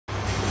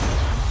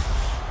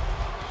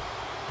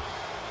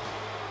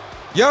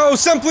Yo,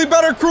 Simply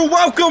Better crew,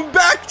 welcome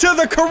back to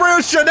the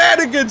career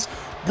shenanigans.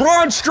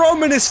 Braun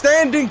Strowman is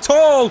standing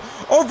tall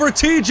over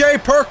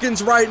TJ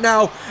Perkins right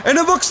now, and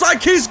it looks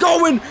like he's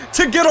going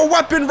to get a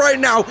weapon right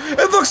now.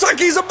 It looks like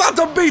he's about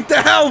to beat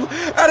the hell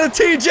out of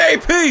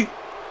TJP.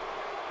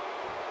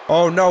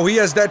 Oh no, he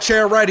has that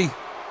chair ready.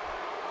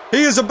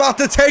 He is about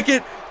to take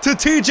it to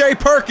TJ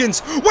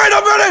Perkins. Wait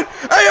a minute!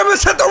 AM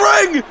has hit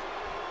the ring!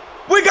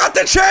 We got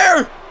the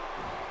chair!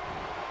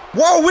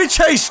 Whoa, we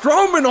chased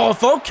Strowman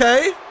off,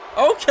 okay.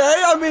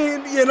 Okay, I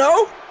mean, you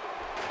know.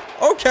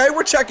 Okay,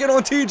 we're checking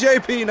on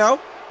TJP now.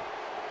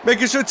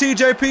 Making sure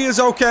TJP is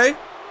okay.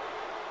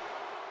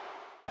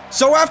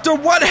 So after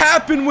what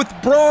happened with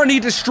Braun,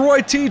 he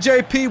destroyed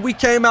TJP. We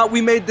came out,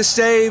 we made the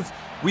save.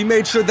 We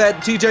made sure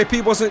that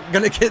TJP wasn't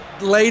gonna get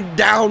laid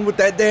down with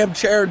that damn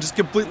chair and just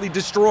completely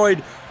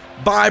destroyed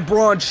by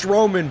Braun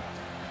Strowman.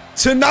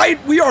 Tonight,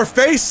 we are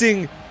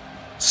facing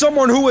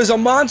someone who is a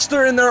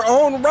monster in their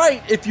own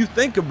right, if you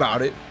think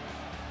about it.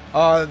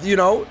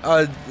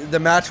 The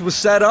match was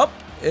set up.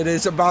 It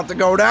is about to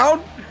go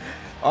down.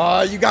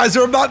 You guys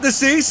are about to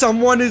see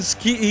someone is,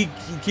 he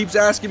keeps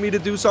asking me to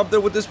do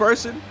something with this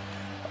person.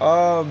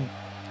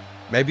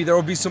 Maybe there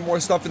will be some more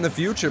stuff in the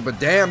future, but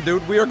damn,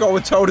 dude, we are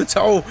going toe to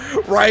toe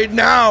right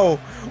now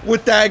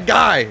with that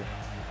guy.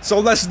 So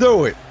let's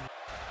do it.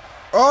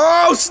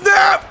 Oh,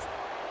 snap!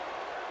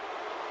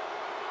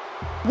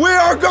 We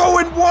are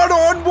going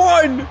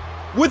one-on-one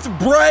with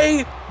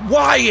Bray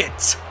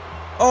Wyatt.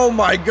 Oh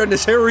my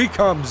goodness, here he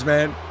comes,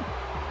 man.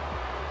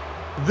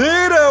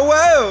 The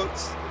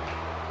Wells.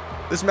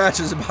 This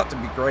match is about to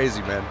be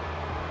crazy, man.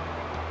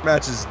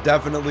 Match is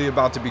definitely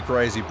about to be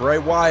crazy. Bray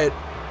Wyatt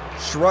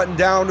strutting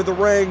down to the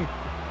ring.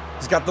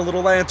 He's got the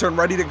little lantern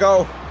ready to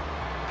go.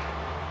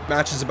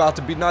 Match is about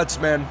to be nuts,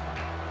 man.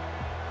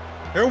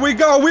 Here we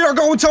go. We are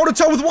going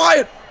toe-to-toe with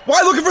Wyatt.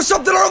 Wyatt looking for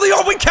something early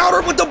on. We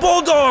countered with the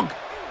Bulldog.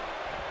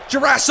 Get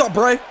your ass up,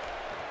 Bray.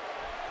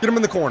 Get him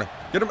in the corner.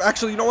 Get him.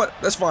 Actually, you know what?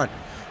 That's fine.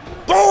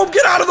 Boom!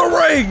 Get out of the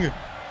ring!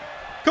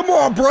 Come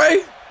on,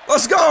 Bray!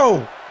 Let's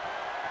go!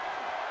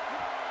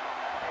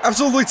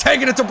 Absolutely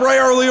taking it to Bray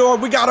early on.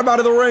 We got him out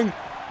of the ring.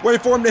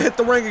 Wait for him to hit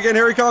the ring again.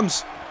 Here he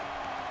comes.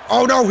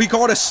 Oh no, he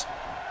caught us.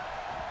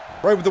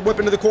 Bray with the whip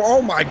into the corner.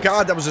 Oh my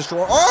god, that was a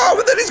strong. Oh,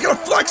 and then he's gonna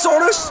flex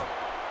on us.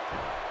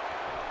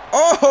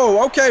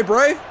 Oh, okay,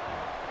 Bray.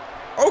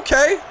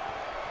 Okay.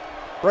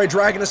 Bray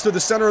dragging us to the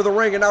center of the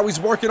ring, and now he's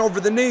working over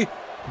the knee.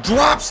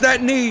 Drops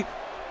that knee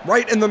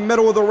right in the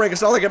middle of the ring.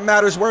 It's not like it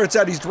matters where it's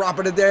at. He's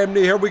dropping a damn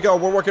knee. Here we go.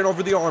 We're working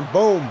over the arm.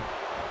 Boom.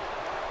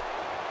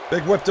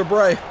 Big whip to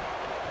Bray.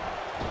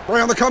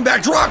 Bray on the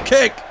comeback. Drop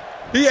kick.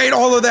 He ate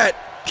all of that.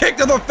 Kick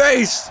to the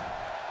face.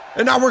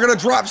 And now we're going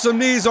to drop some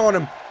knees on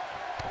him.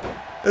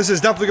 This is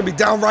definitely going to be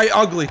downright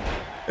ugly.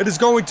 It is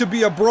going to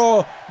be a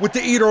brawl with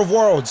the Eater of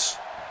Worlds.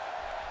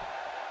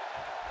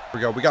 Here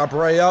we go. We got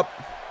Bray up.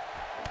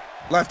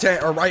 Left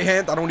hand or right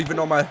hand. I don't even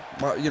know my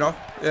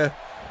yeah.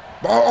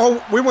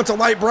 Oh, we went to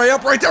light Bray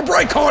up right there.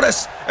 Bray caught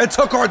us and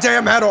took our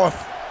damn head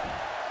off.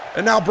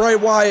 And now Bray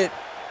Wyatt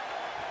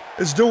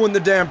is doing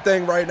the damn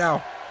thing right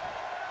now.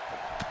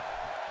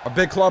 A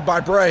big club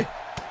by Bray.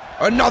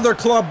 Another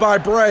club by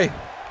Bray.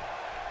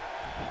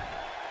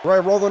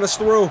 Bray rolling us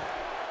through.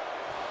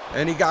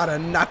 And he got a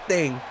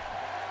nothing.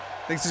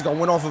 Thinks he's going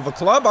to win off of a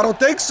club? I don't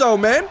think so,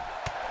 man.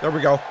 There we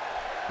go.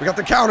 We got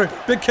the counter.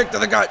 Big kick to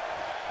the gut.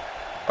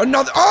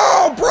 Another.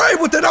 Oh, Bray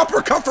with an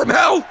uppercut from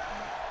hell.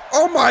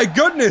 Oh my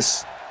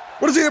goodness!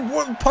 What is he?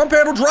 Pump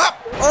handle drop?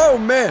 Oh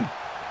man!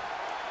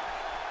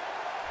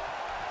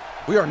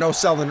 We are no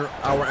selling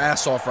our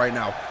ass off right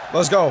now.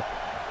 Let's go!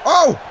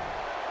 Oh!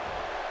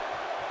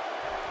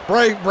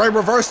 Bray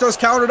reversed us,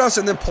 countered us,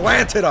 and then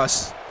planted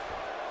us.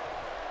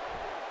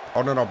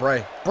 Oh no,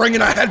 Bray bringing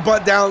a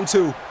headbutt down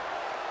too.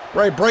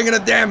 Bray bringing a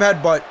damn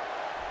headbutt.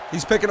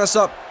 He's picking us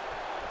up.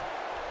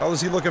 What is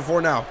he looking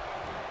for now?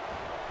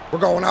 We're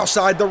going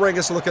outside the ring.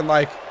 It's looking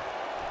like.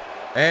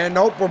 And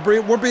nope,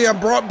 we're being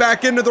brought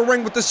back into the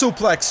ring with the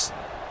suplex.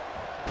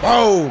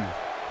 Boom.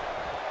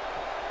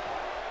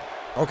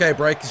 Okay,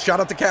 break.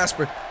 Shout out to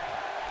Casper.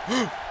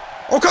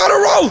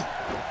 O'Connor roll.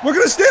 We're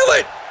going to steal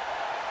it.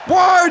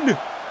 1, 2.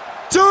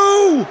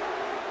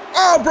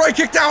 Oh, Bray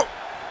kicked out.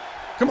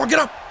 Come on, get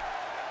up.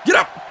 Get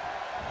up.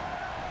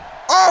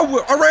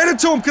 Oh, I ran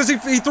into him because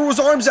he threw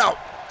his arms out.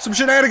 Some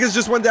shenanigans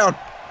just went down.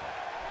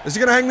 Is he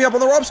going to hang me up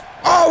on the ropes?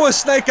 Oh, a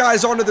snake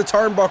eyes onto the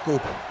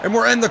turnbuckle. And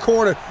we're in the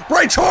corner.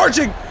 Bray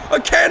charging. A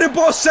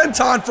cannonball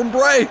senton from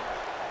Bray.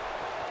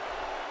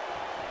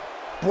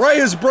 Bray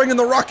is bringing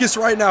the ruckus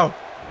right now.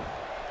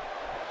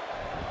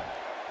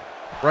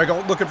 Bray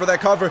looking for that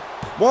cover.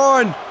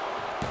 1.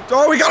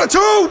 Oh, we got a 2.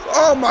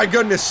 Oh, my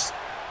goodness.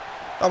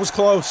 That was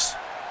close.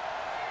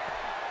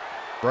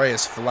 Bray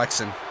is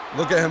flexing.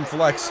 Look at him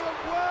flex.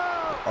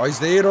 Oh, he's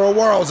the Eater of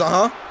Worlds,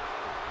 Oh.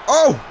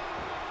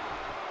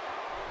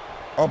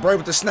 Oh, Bray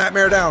with the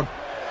snapmare down.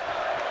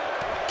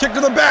 Kick to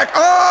the back.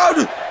 Oh!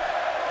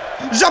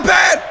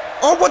 Japan!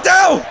 Oh, what the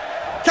hell?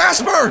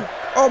 Casper!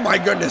 Oh, my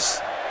goodness.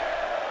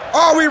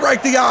 Oh, we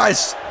raked the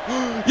eyes.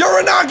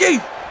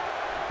 Uranagi!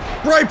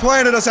 Bray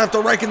planted us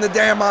after raking the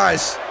damn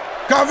eyes.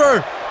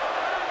 Cover.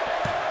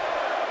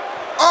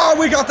 Oh,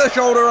 we got the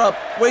shoulder up.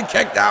 We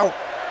kicked out.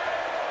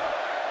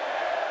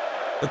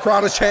 The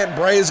crowd is chanting,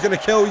 Bray is going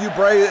to kill you,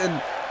 Bray.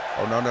 And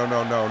oh, no, no,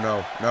 no, no,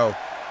 no, no,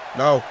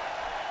 no.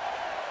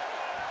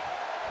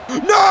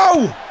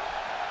 No!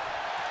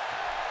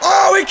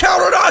 Oh, he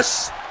countered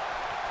us.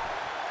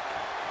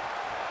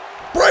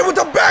 Bray with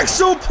the back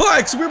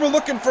suplex. We were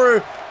looking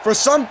for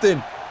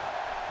something.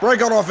 Bray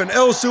got off an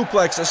ill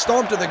suplex, a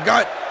stomp to the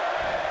gut.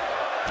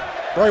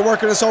 Bray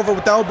working us over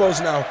with elbows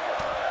now.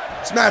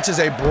 This match is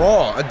a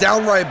brawl, a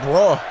downright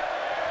brawl.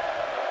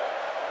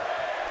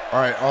 All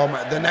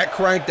right, the neck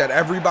crank that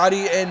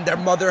everybody and their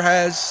mother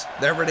has.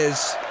 There it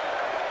is.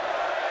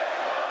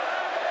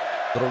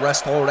 Little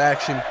rest hold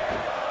action.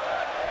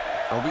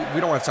 Oh,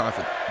 we don't have time for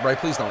that. Bray,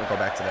 please don't go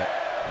back to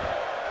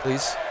that.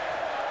 Please.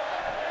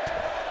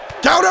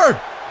 Counter!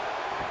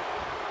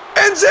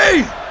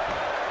 NZ!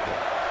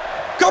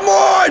 Come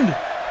on!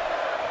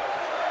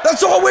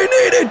 That's all we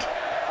needed!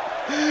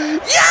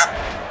 Yep!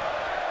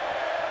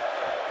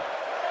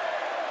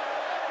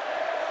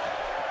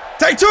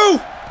 Take two!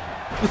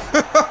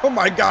 Oh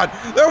my God.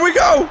 There we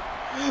go!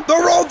 The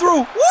roll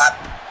through. Whoop!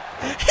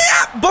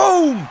 Yep!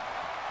 Boom!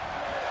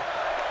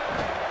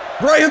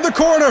 Bray in the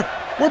corner.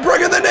 We're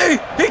bringing the knee.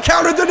 He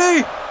countered the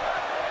knee.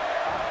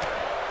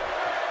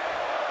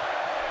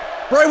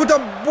 Bray with the,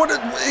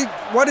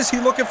 what is he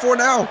looking for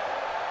now?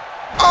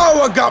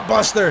 Oh, a gut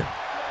buster.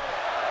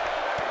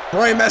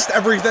 Bray messed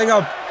everything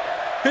up.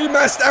 He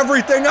messed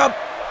everything up.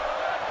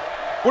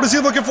 What is he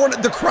looking for?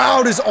 The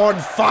crowd is on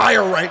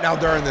fire right now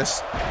during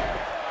this.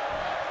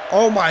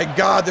 Oh my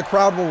God, the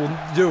crowd will,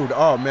 dude,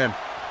 oh man.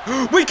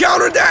 We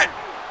countered that.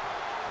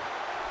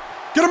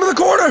 Get him in the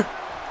corner.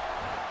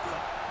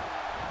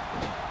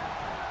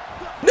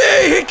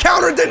 Knee, he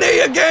countered the knee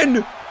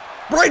again.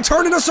 Bray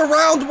turning us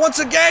around once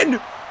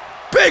again.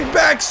 Big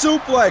back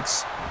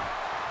suplex.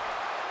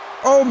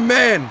 Oh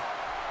man.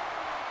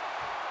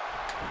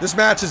 This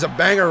match is a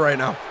banger right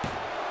now.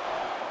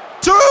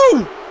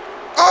 Two!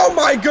 Oh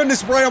my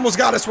goodness, Bray almost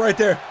got us right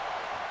there.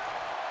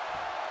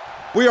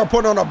 We are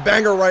putting on a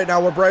banger right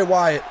now with Bray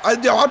Wyatt. I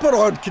put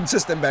on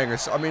consistent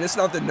bangers. I mean, it's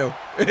nothing new.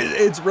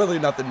 It's really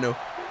nothing new.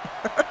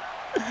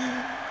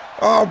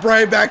 Oh,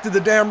 Bray back to the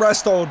damn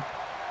rest hold.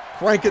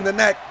 Cranking the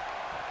neck.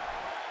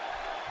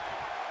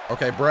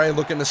 Okay, Bray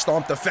looking to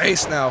stomp the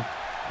face now.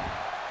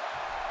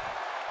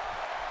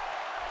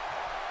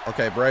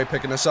 Okay, Bray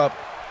picking us up.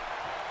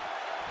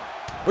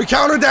 We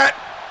countered that.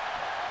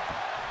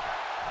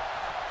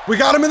 We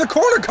got him in the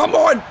corner. Come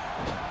on.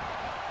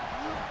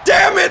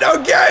 Damn it,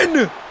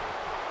 again.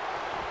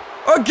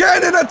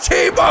 Again in a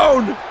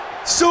T-bone.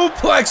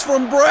 Suplex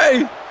from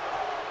Bray.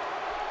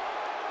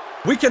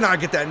 We cannot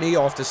get that knee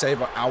off to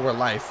save our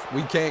life.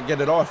 We can't get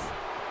it off.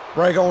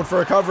 Bray going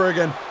for a cover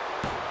again.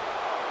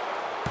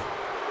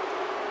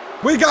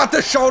 We got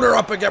the shoulder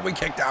up again. We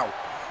kicked out.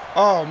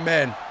 Oh,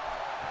 man.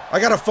 I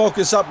got to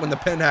focus up when the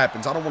pin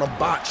happens. I don't want to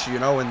botch, you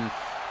know, and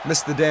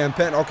miss the damn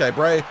pin. Okay,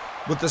 Bray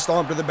with the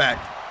stomp to the back.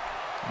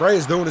 Bray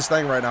is doing his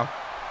thing right now.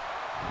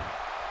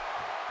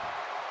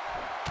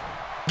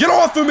 Get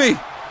off of me.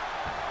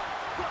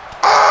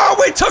 Oh,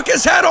 we took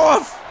his head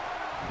off.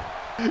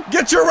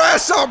 Get your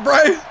ass up,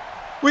 Bray.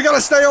 We got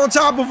to stay on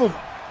top of him.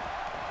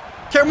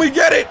 Can we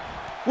get it?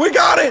 We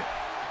got it.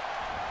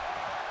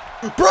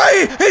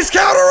 Bray, he's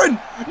countering.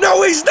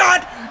 No, he's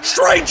not.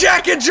 Straight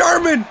jacket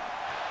German.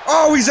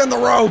 Oh, he's in the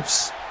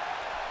ropes.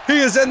 He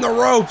is in the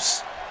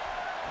ropes.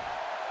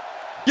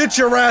 Get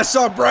your ass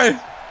up, Bray.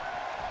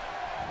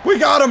 We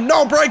got him.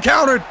 No, Bray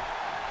countered.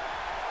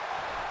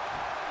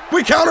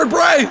 We countered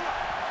Bray.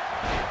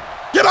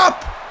 Get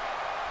up.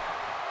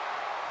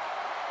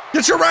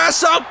 Get your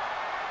ass up.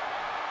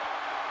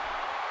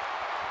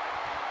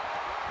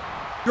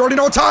 You already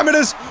know what time it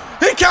is.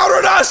 He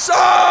countered us.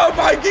 Oh,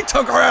 my, he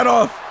took our head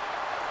off.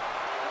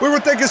 We were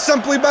thinking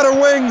Simply Better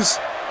wings.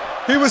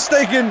 He was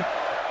thinking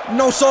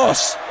no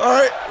sauce. All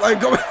right, like,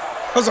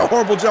 that was a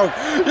horrible joke.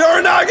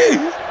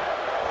 Uranagi.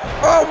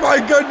 Oh,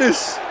 my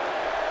goodness.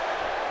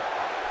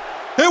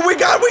 Here we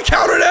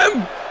countered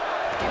him.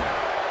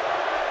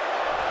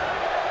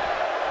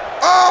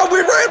 Oh, we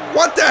ran,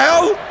 what the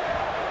hell?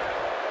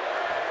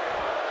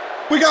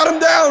 We got him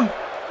down.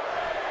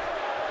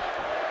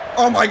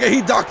 Oh my God,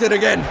 he ducked it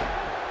again.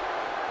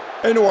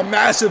 Into a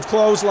massive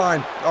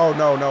clothesline. Oh,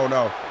 no, no,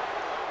 no.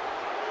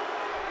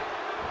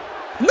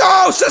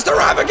 No, Sister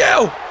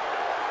Abigail.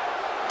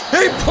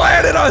 He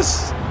planted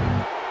us.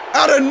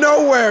 Out of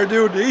nowhere,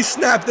 dude. He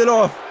snapped it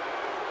off.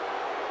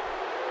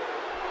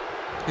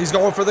 He's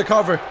going for the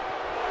cover.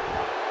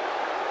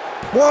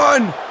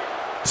 1,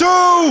 2.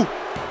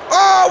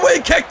 Oh,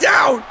 we kicked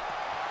out.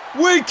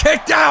 We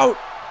kicked out.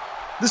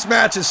 This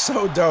match is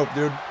so dope,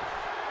 dude.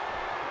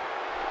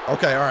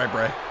 Okay, all right,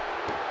 Bray.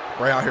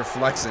 Bray out here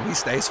flexing. He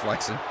stays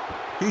flexing.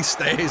 He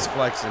stays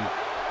flexing.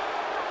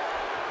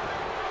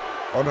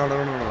 Oh, no,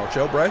 no, no, no, no.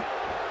 Chill, Bray.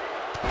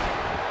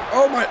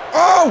 Oh, my.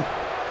 Oh!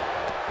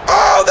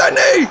 Oh, that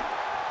knee!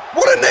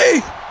 What a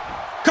knee!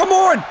 Come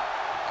on!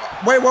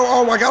 Wait, whoa,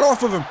 oh, I got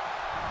off of him.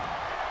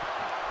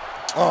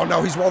 Oh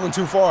no, he's rolling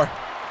too far.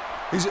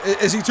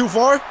 Is he too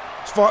far?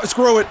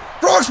 Screw it.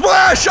 Frog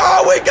splash!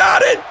 Oh, we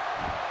got it!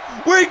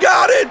 We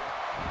got it!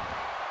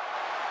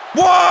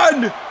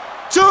 1, 2!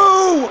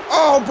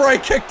 Oh, Bray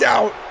kicked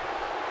out.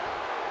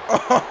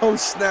 Oh,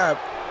 snap.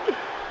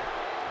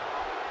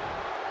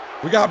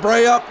 We got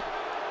Bray up.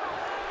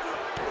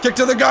 Kick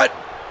to the gut.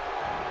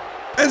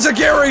 And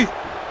Zagiri.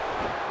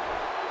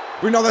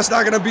 We know that's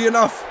not going to be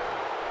enough.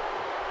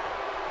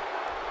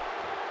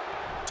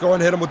 Let's go ahead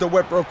and hit him with the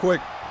whip real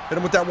quick. Hit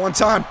him with that one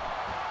time.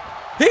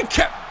 He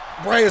kept...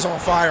 Bray is on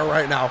fire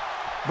right now.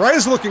 Bray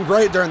is looking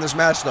great during this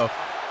match, though.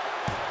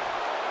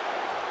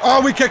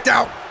 Oh, we kicked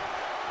out.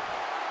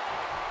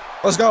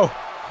 Let's go.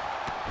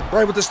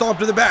 Bray with the stomp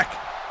to the back.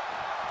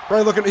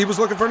 Bray looking... He was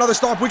looking for another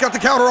stomp. We got the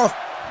counter off.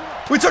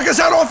 We took his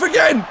head off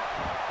again.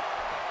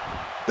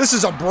 This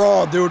is a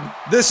brawl, dude.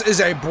 This is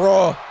a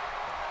brawl.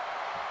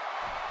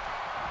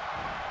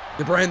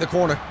 Get Bray in the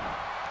corner.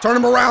 Turn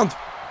him around.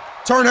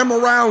 Turn him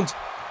around.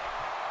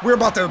 We're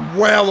about to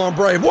wail on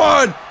Bray.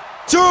 1,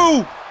 2,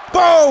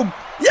 boom.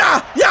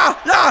 Yeah, yeah,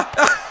 yeah.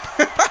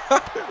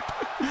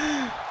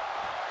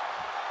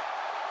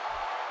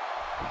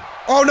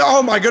 Oh no,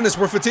 oh my goodness,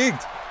 we're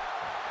fatigued.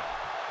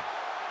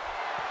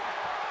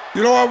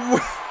 You know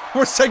what?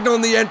 We're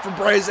signaling the end for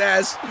Bray's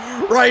ass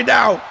right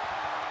now.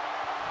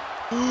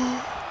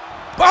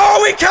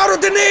 Oh, he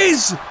countered the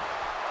knees.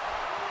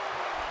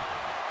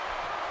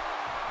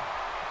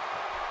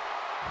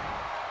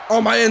 Oh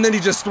my, and then he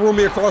just threw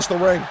me across the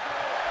ring.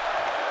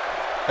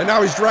 And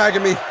now he's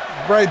dragging me.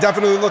 Bray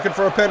definitely looking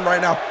for a pin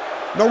right now.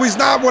 No, he's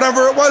not.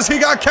 Whatever it was, he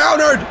got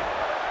countered.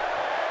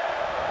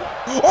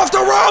 Off the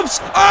ropes.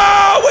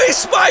 Oh, we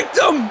spiked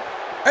him.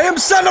 AM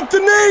set up the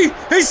knee.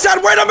 He said,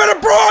 wait a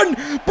minute, Braun.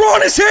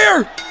 Braun is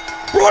here.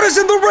 Braun is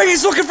in the ring.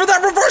 He's looking for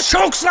that reverse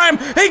choke slam.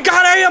 He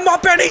got AM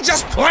up and he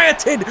just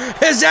planted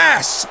his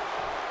ass.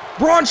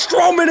 Braun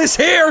Strowman is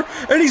here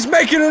and he's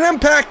making an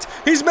impact.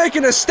 He's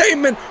making a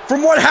statement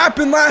from what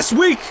happened last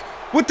week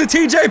with the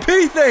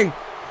TJP thing.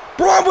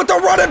 Braun with the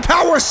running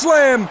power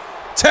slam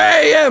to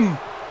AM.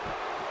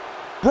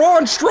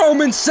 Braun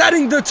Strowman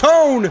setting the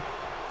tone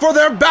for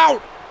their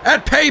bout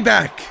at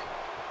Payback.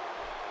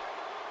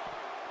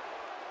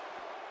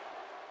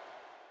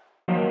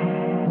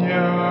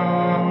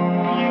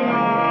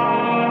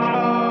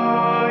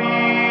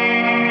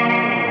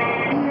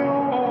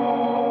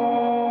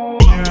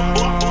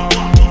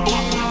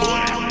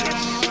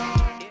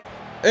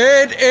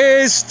 It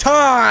is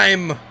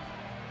time.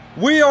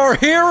 We are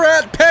here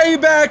at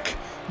Payback.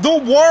 The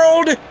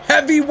World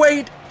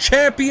Heavyweight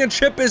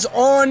Championship is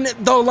on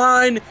the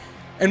line,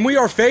 and we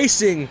are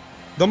facing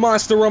the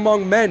monster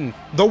among men,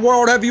 the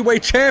World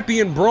Heavyweight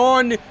Champion,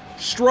 Braun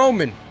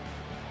Strowman.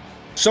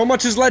 So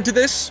much has led to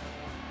this.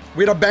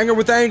 We had a banger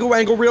with Angle.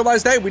 Angle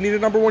realized, hey, we need a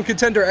 #1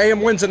 contender.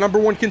 AM wins a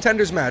 #1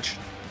 contenders match.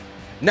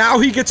 Now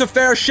he gets a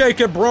fair shake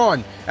at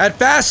Braun. At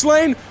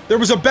Fastlane, there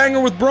was a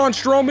banger with Braun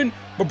Strowman,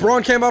 but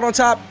Braun came out on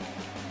top.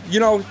 You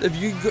know, if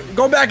you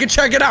go back and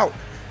check it out.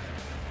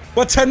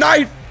 But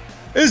tonight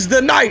is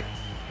the night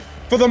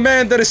for the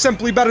man that is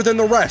simply better than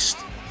the rest.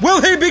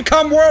 Will he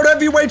become World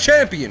Heavyweight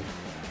Champion?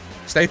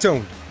 Stay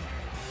tuned.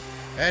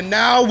 And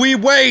now we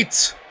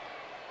wait.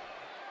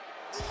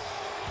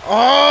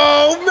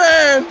 Oh,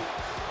 man.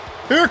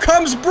 Here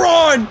comes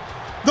Braun,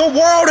 the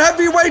World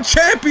Heavyweight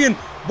Champion.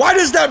 Why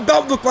does that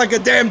belt look like a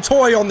damn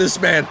toy on this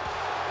man?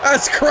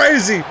 That's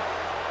crazy.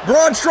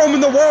 Braun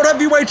Strowman, the World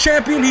Heavyweight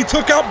Champion. He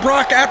took out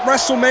Brock at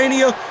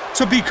WrestleMania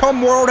to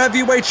become World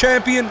Heavyweight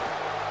Champion.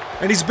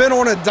 And he's been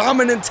on a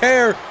dominant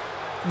tear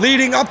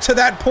leading up to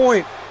that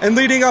point and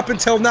leading up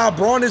until now.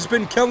 Braun has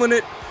been killing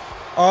it.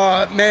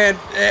 Man,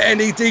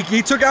 and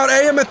he took out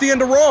AM at the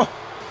end of Raw.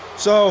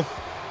 So,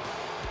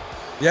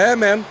 yeah,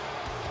 man.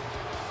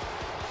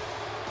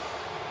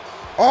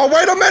 Oh,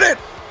 wait a minute.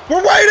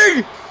 We're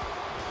waiting.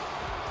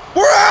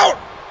 We're out.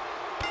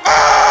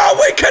 Oh,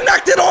 we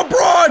connected on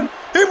Braun.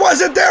 He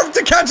wasn't there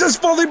to catch us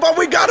fully, but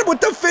we got him with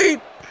the feet.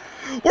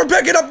 We're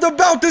picking up the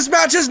belt. This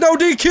match is no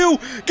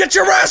DQ. Get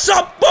your ass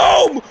up.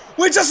 Boom.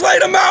 We just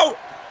laid him out.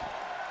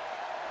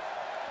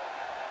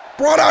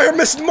 Braun out here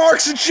missing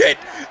marks and shit.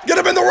 Get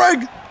him in the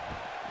ring.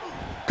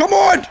 Come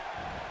on.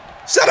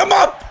 Set him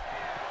up.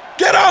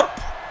 Get up.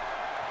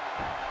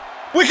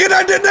 We can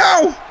end it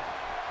now.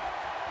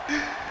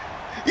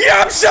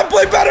 Yeah, I'm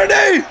simply better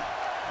than.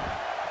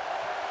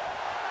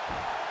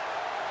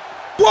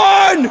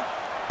 1.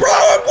 Bro,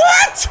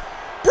 what?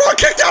 Braun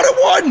kicked out at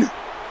 1.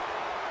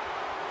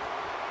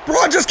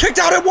 Braun just kicked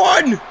out at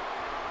 1.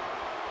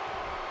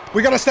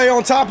 We gotta stay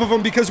on top of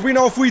him because we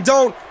know if we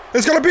don't,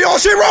 it's gonna be all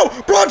she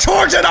wrote. Braun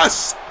charging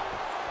us.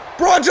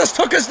 Braun just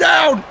took us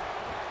down.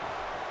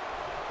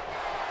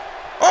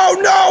 Oh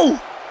no.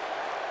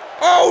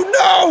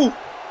 Oh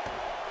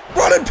no.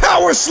 Running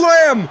power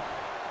slam.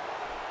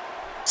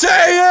 To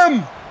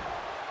AM.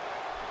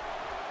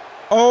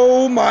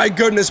 Oh my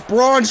goodness,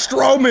 Braun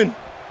Strowman.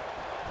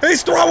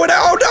 He's throwing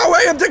out. Oh no,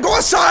 AM didn't go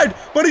outside,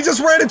 but he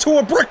just ran into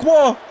a brick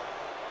wall.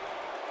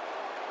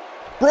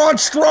 Braun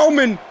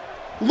Strowman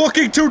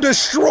looking to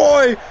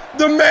destroy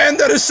the man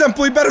that is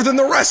simply better than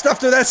the rest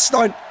after that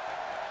stunt.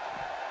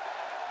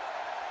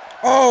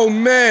 Oh,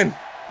 man.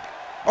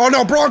 Oh,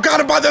 no, Braun got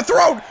him by the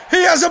throat.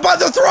 He has him by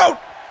the throat.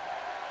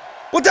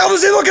 What the hell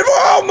is he looking for?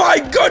 Oh, my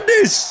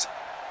goodness.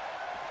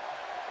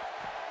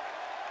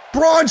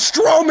 Braun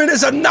Strowman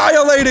is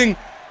annihilating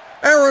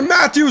Aaron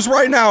Matthews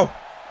right now.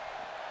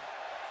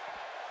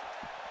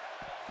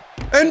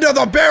 Into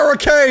the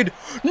barricade.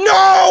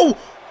 No!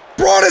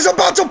 Braun is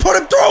about to put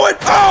him through it.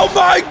 Oh,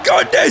 my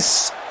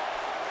goodness.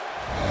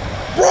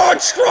 Braun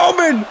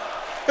Strowman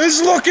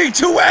is looking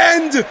to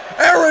end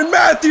Aaron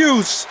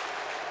Matthews.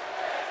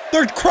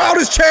 The crowd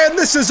is chanting,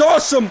 this is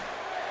awesome.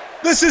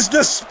 This is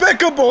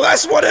despicable.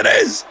 That's what it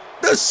is.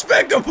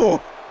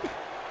 Despicable.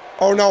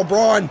 Oh no,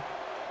 Braun.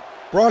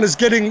 Braun is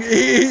getting,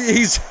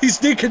 he's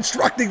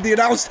deconstructing the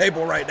announce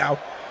table right now.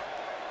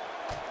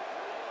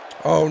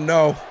 Oh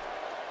no.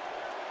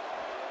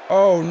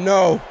 Oh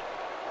no.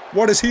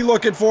 What is he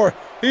looking for?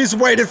 He's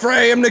waiting for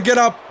AM to get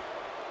up.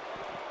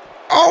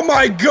 Oh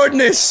my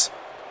goodness.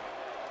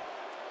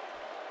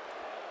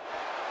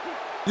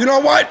 You know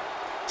what?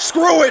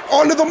 Screw it,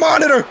 onto the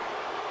monitor.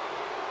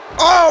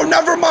 Oh,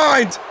 never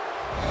mind.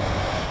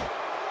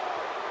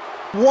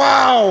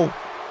 Wow.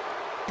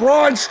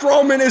 Braun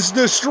Strowman is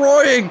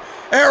destroying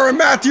Aaron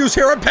Matthews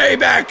here at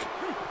Payback.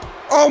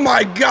 Oh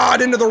my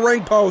God, into the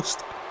ring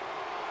post.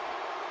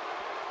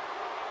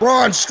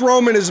 Braun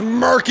Strowman is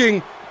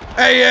murking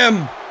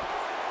AM.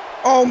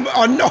 Oh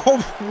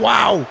no,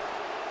 wow.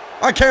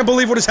 I can't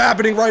believe what is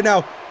happening right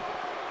now.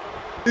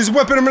 He's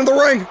whipping him in the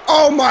ring.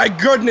 Oh my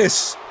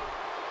goodness.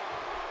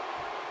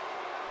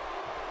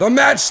 The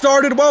match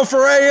started well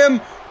for AM,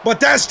 but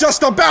that's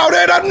just about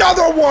it.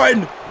 Another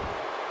one!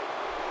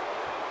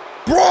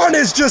 Braun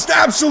is just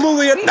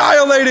absolutely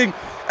annihilating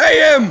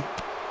AM.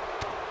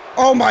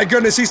 Oh my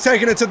goodness, he's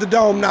taking it to the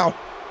dome now.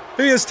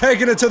 He is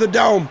taking it to the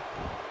dome.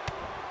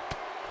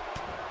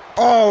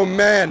 Oh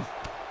man.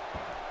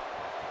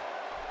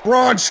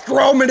 Braun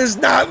Strowman is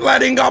not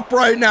letting up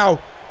right now.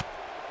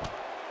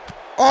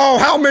 Oh,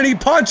 how many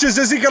punches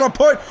is he gonna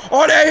put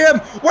on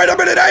AM? Wait a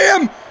minute,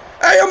 AM!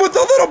 AM with a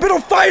little bit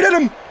of fight in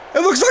him. It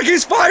looks like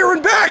he's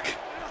firing back.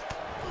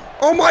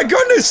 Oh my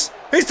goodness.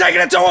 He's taking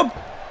it to him.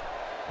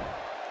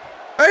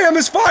 AM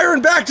is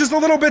firing back just a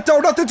little bit though.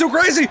 Nothing too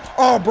crazy.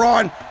 Oh,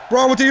 Braun.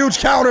 Braun with the huge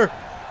counter.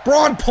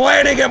 Braun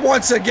planning it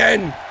once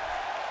again.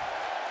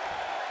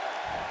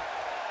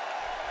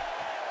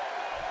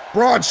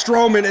 Braun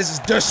Strowman is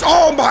just,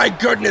 oh my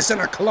goodness, in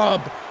a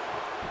club.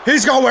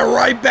 He's going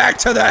right back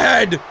to the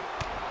head.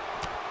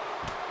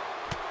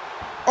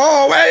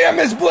 Oh, AM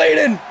is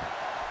bleeding.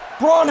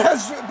 Braun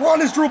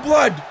has drew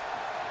blood.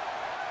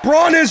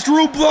 Braun has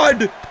drew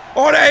blood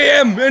on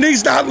AM, and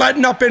he's not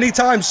letting up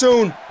anytime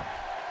soon.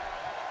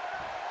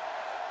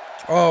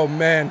 Oh,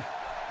 man.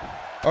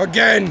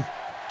 Again.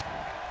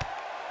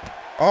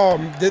 Oh,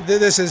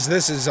 this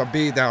is a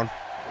beatdown.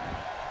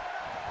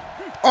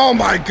 Oh,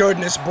 my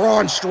goodness.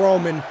 Braun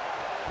Strowman.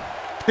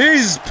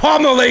 He's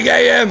pummeling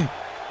AM.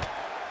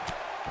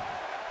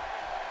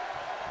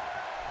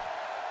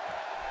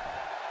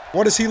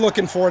 What is he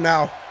looking for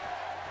now?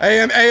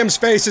 AM's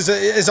face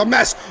is a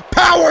mess.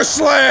 Power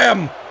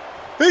slam!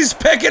 He's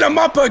picking him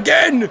up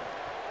again.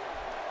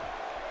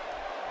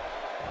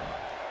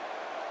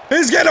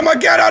 He's getting him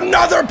again.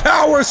 Another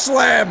power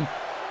slam.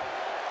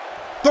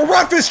 The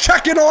ref is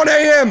checking on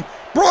AM.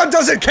 Braun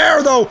doesn't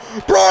care though.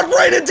 Braun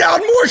raining down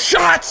more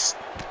shots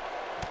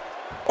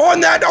on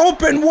that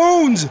open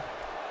wound.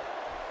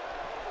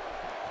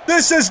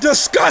 This is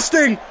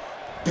disgusting.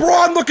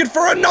 Braun looking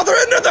for another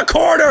into the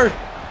corner.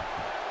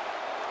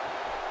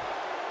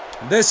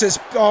 This is,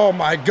 oh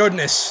my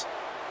goodness.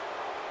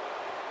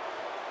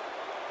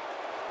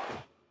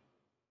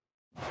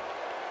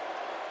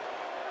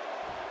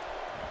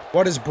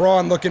 What is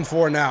Braun looking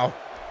for now?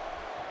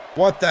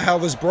 What the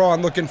hell is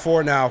Braun looking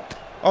for now?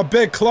 A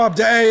big club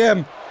to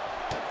AM.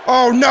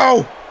 Oh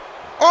no!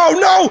 Oh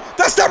no!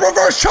 That's that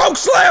reverse choke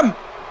slam!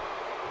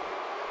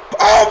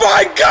 Oh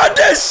my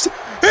goodness!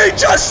 He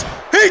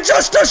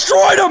just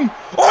destroyed him!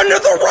 Onto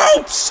the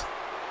ropes!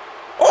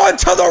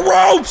 Onto the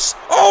ropes!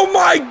 Oh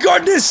my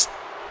goodness!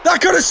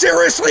 That could have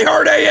seriously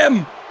hurt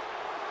AM!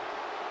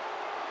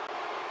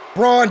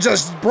 Braun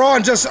just,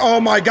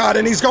 oh my God,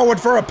 and he's going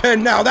for a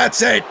pin now.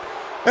 That's it.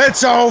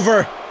 It's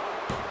over.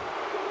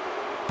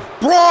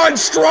 Braun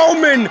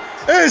Strowman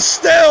is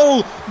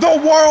still the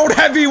World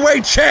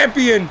Heavyweight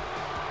Champion.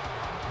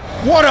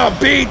 What a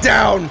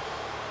beatdown.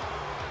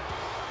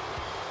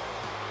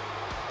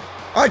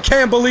 I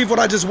can't believe what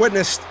I just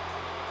witnessed.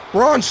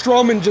 Braun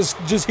Strowman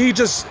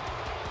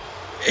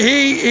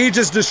he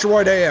just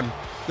destroyed AM.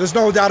 There's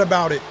no doubt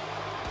about it.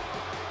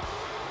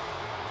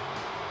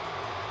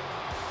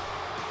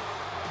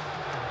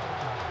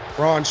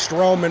 Braun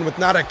Strowman with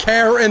not a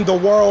care in the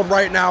world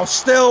right now.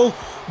 Still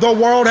the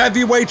World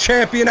Heavyweight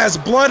Champion, has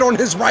blood on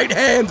his right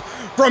hand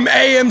from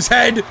AM's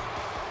head.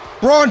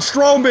 Braun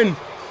Strowman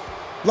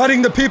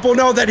letting the people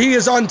know that he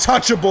is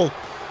untouchable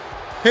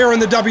here in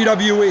the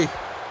WWE.